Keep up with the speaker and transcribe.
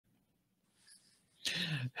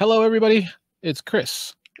Hello, everybody. It's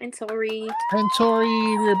Chris. And Tori. And Tori,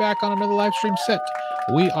 we're back on another live stream set.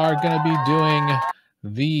 We are going to be doing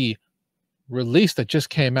the release that just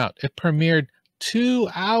came out. It premiered 2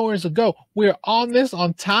 hours ago. We're on this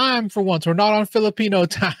on time for once. We're not on Filipino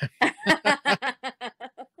time.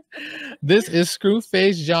 This is Scru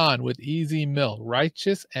Face Jean with Easy Mill,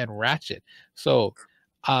 Righteous and Ratchet. So,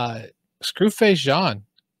 Scru Face Jean,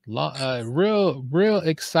 real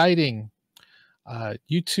exciting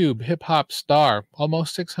YouTube hip hop star,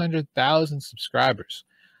 almost 600,000 subscribers.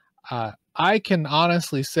 I can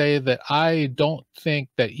honestly say that I don't think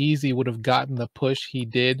that Easy would have gotten the push he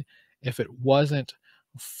did if it wasn't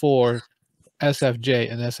for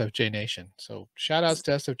SFJ and SFJ Nation. So shout outs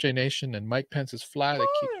to SFJ Nation and Mike Pence's fly that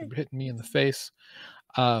keeps hitting me in the face.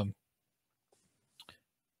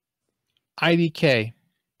 IDK,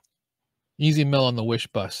 Easy Mill on the Wish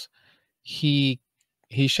Bus. He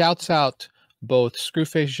shouts out both Scru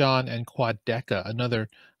Face Jean and Quadeca,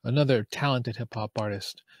 another talented hip hop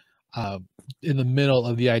artist, in the middle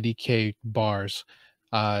of the IDK bars.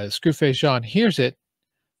 Scru Face Jean hears it,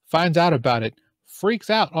 finds out about it,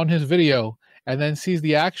 freaks out on his video, and then sees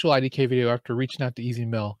the actual IDK video after reaching out to Easy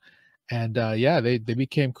Mill. And yeah, they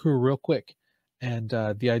became crew real quick. And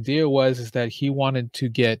the idea was that he wanted to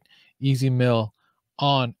get Easy Mill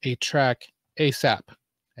on a track ASAP.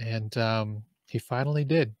 And he finally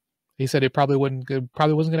did. He said it probably wasn't going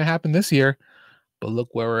to happen this year, but look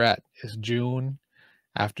where we're at. It's June.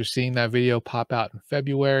 After seeing that video pop out in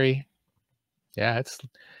February, yeah,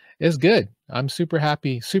 it's good. I'm super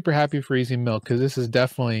happy for Easy Mill, because this is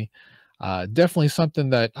definitely something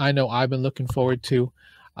that I know I've been looking forward to.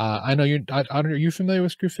 I know are you familiar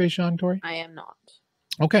with Scru Face Jean, Tori? I am not.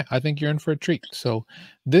 Okay, I think you're in for a treat. So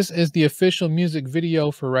this is the official music video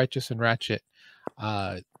for Righteous and Ratchet,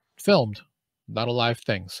 filmed, not a live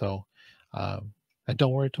thing. So, and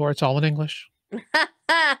don't worry, Tori, it's all in English.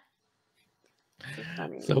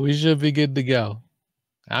 So we should be good to go.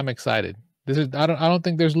 I'm excited. This is I don't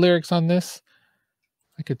think there's lyrics on this.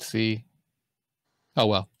 I could see. Oh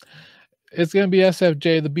well. It's gonna be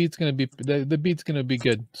SFJ. The beat's gonna be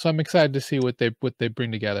good. So I'm excited to see what they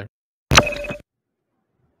bring together.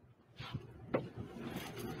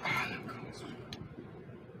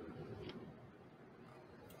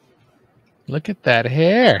 Look at that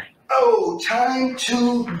hair. Oh, time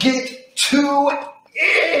to get to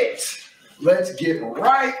it. Let's get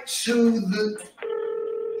right to the...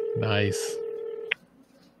 Nice.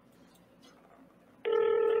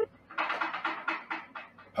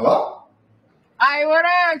 Hello? Hey, what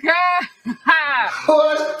up, cuz?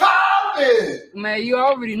 What's poppin'? Man, you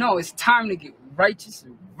already know it's time to get righteous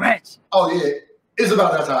and ratchet. Oh, yeah. It's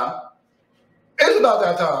about that time. It's about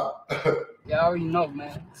that time. You already know,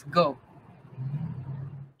 man. Let's go.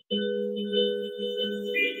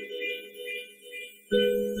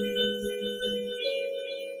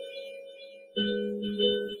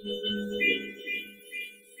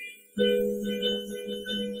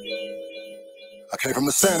 I came from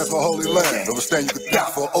the sand of a holy land. Understand you could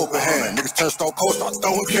die for an open hand. Niggas turn stone cold, start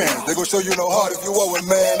throwing cans. They gon' show you no heart if you owe it,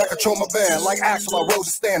 man. I control my band like Axel, I rose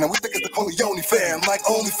a stand. And we think it's the Corleone fam, like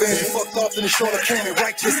OnlyFans. You fucked off in the short of cannon,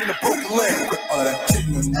 righteous in the broken land. All that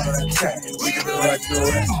chicken and none of that chat. We give it right to the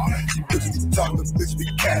rest. You bitches be talking, bitch be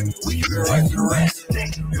cat. We give it right to the rest.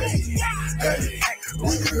 Hey,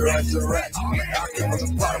 we give it right to the rest. I came from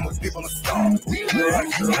the bottom with people to start. We give it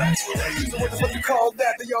right to the rest. So what the fuck you call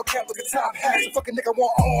that? They all cap like a top hat. Fucking nigga want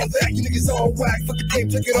all that. You niggas all whack. Fucking game,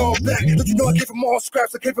 take it all back. Don't you know I came from all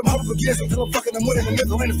scraps? I came from out of against until I'm fucking I'm winning. The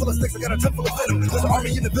middle lane is full of sticks. I got a ton full of venom. There's an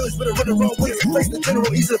army in the village, better run the wrong way. Face the general,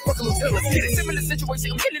 he's a fucking lieutenant. Let's get it. Similar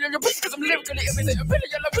situation, I'm killing on your bitch because I'm lyrically everything. I'm killing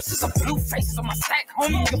your bitches. Some blue faces on my stack,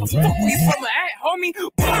 homie. Give a fuck where you from at, homie.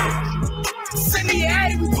 Send me the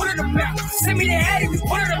addy, we put it up now. Send me the addy, we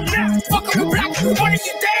put it up now. Fuck up the block, we wanna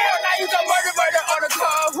get down. Now you got murder on the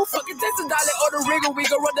car. Who fucking takes $1 on the rigger? We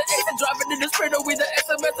gon' run the ace and drop it in the sprinter with the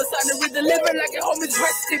SMS assigning. We deliver like a homie's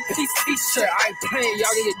rest in peace t-shirt. I ain't playing,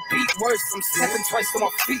 y'all get beat worse. I'm stepping twice till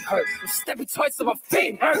my feet hurt. I'm stepping twice till my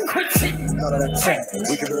feet hurt. Quit shit. None of that chat.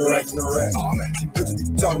 We give it right to the rest. You bitches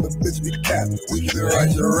be talking, but bitch be cat. We give it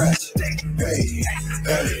right to the rest. Hey,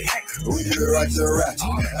 we give it right to the rest.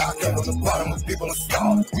 I come from the bottom with people to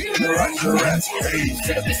start. We give it right to the rest. Hey,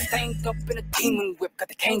 set up this thing up in a demon whip. Got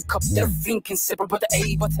the cane cup, that fiend can sip. But the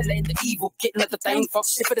A, but to let the evil get let the thing fuck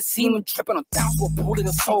shit for the semen tripping on down for a pool in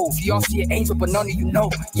the soul. Y'all see an angel, but none of you know.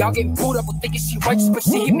 Y'all getting pulled up with thinking she righteous, but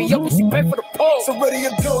she hit me up and she paid for the So ready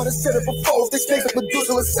and go, I said it before. They snakes up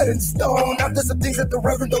Medusa, let's set it in stone. Now there's some things that the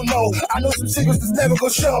Reverend don't know. I know some secrets that's never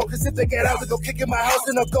gonna show. Cause if they get out, they go kick in my house,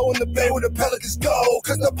 and I'll go in the bay where the Pelicans go.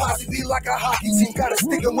 Cause the posse be like a hockey team, gotta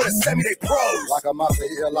stick them with a semi, they pros. Like a mafia,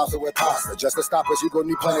 eat a lobster with pasta. Just to stop us, you gon'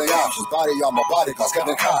 need plenty of options. Body on my body, cause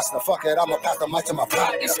Kevin Costner. Fuck it, I'ma pass the mic to my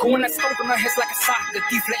pocket. It's going that scope in her heads like a soccer.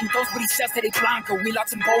 Deflating those booty shots that they blanca. We locked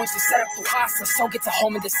some bones to set up to Hasa. So get to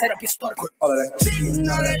home and to set up your store. Quit all of that.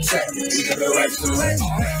 All that chat. We got the right to the rest.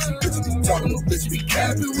 Bitches be talking, no bitch be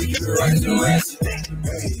capping. We get the right to the rest.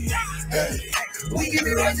 Hey. We give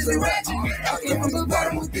it right to the ratchet. I came from the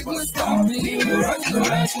bottom with people in stone. We give it right to the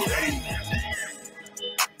ratchet.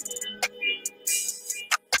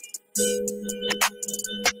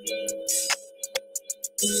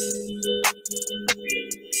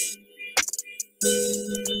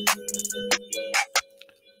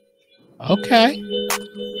 Okay.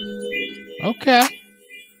 Okay.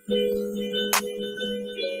 They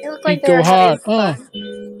look like Beat they're go hard. having fun.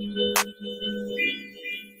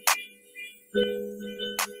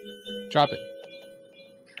 Drop it.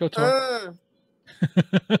 Go to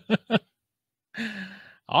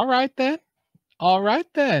All right then. All right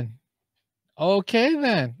then. Okay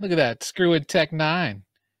then. Look at that. Screw it, Tech 9.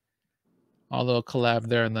 Our little collab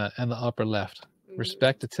there in the upper left.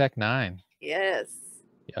 Respect to Tech 9. Yes.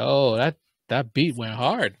 Yo, that beat went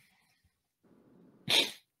hard.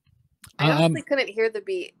 I honestly couldn't hear the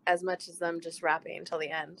beat as much as them just rapping until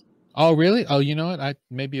the end. Oh really? Oh, you know what?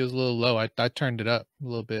 Maybe it was a little low. I turned it up a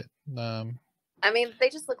little bit. I mean, they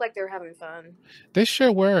just look like they were having fun. They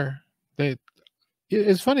sure were.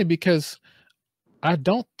 It's funny because I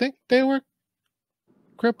don't think they were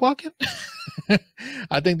crip walking.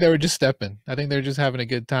 I think they were just stepping. I think they were just having a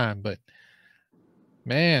good time. But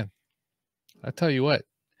man, I tell you what,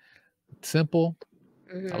 it's simple.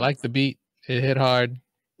 I like the beat. It hit hard.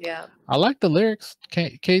 Yeah. I like the lyrics,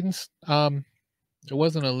 cadence. It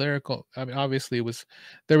wasn't a lyrical. I mean, obviously,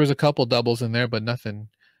 there was a couple doubles in there, but nothing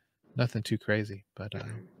too crazy. But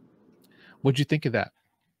what'd you think of that?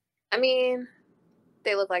 I mean,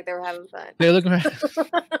 they look like they were having fun. They look.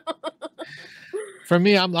 For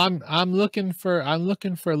me, I'm looking for a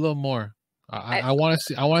little more. I want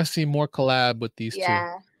to see more collab with these two.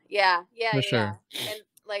 Yeah. For sure. And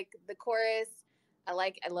like the chorus, I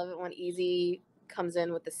love it when Easy comes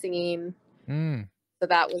in with the singing. So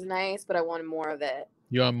that was nice, but I wanted more of it.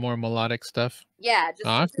 You want more melodic stuff? Yeah, just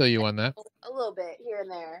I feel you on that. A little bit here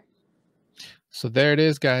and there. So there it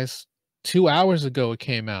is, guys. 2 hours ago it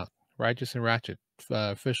came out. Righteous and Ratchet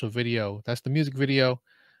official video. That's the music video.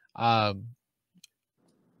 I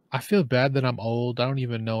feel bad that I'm old. I don't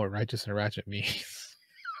even know what Righteous and Ratchet means.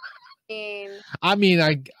 I mean,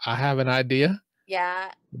 I have an idea.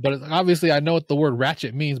 Yeah. But obviously I know what the word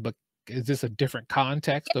ratchet means, but is this a different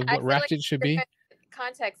context of what ratchet should be?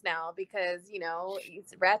 Context now, because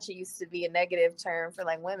ratchet used to be a negative term for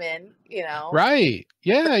like women, Right.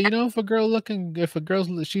 Yeah, if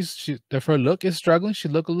her look is struggling, she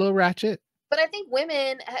look a little ratchet. But I think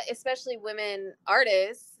women, especially women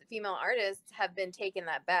artists, female artists, have been taking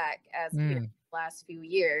that back as the last few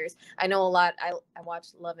years. I know a lot. I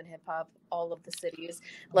watched Love and Hip Hop, all of the cities.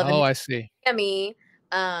 I see. Miami.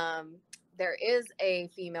 There is a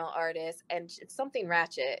female artist, and it's something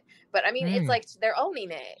ratchet. But I mean, it's like they're owning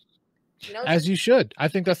it. As you should. I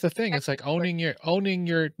think that's the thing. It's like owning your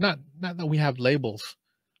not that we have labels,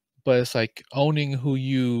 but it's like owning who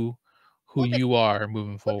you are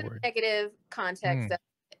moving forward. Negative context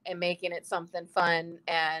and making it something fun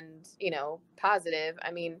and positive. I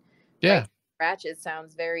mean, yeah, ratchet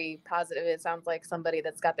sounds very positive. It sounds like somebody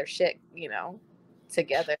that's got their shit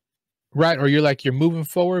together. Right, or you're moving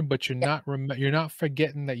forward, but you're not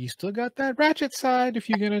forgetting that you still got that ratchet side if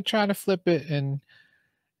you're gonna try to flip it and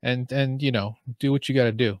do what you got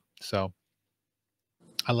to do. So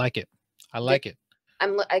I like it. I like it.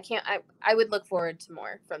 I would look forward to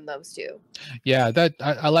more from those two. Yeah,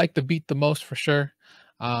 I like the beat the most for sure.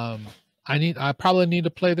 I probably need to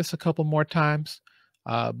play this a couple more times.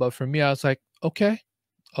 But for me, I was like, okay.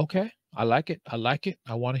 I like it. I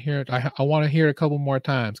want to hear it. I want to hear it a couple more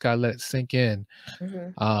times. Gotta let it sink in.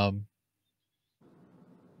 I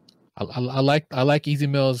like Easy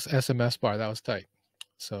Mill's SMS bar. That was tight.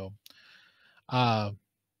 So, but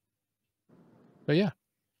yeah,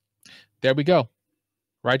 there we go.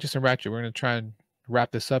 Righteous and Ratchet. We're gonna try and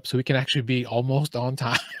wrap this up so we can actually be almost on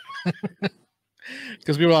time.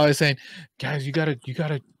 Because we were always saying, guys,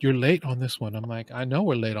 you're late on this one. I'm like, I know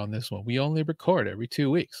we're late on this one. We only record every 2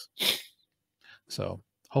 weeks. So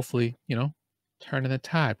hopefully, turning the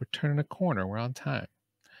tide. We're turning a corner. We're on time.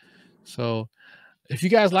 So if you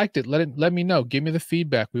guys liked it, let me know. Give me the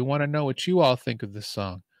feedback. We want to know what you all think of this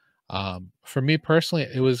song. For me personally,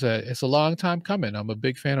 it's a long time coming. I'm a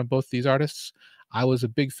big fan of both these artists. I was a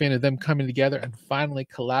big fan of them coming together and finally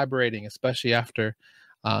collaborating, especially after,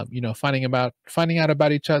 you know, finding out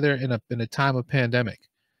about each other in a time of pandemic.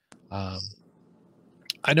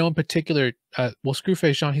 I know in particular, well, Scru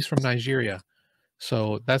Face Jean, he's from Nigeria,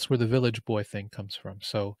 so that's where the Village Boy thing comes from.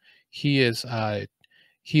 So he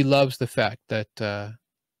loves the fact that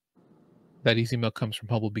that Easy Milk comes from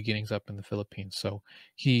humble beginnings up in the Philippines. So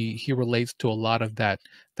he relates to a lot of that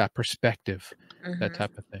perspective, that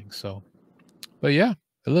type of thing. So, but yeah,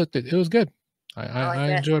 it was good.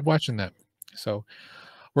 I enjoyed watching that. So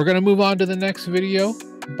we're gonna move on to the next video.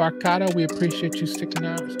 BARKADA, we appreciate you sticking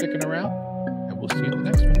around, and we'll see you in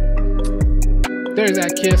the next one. There's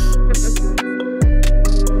that kiss.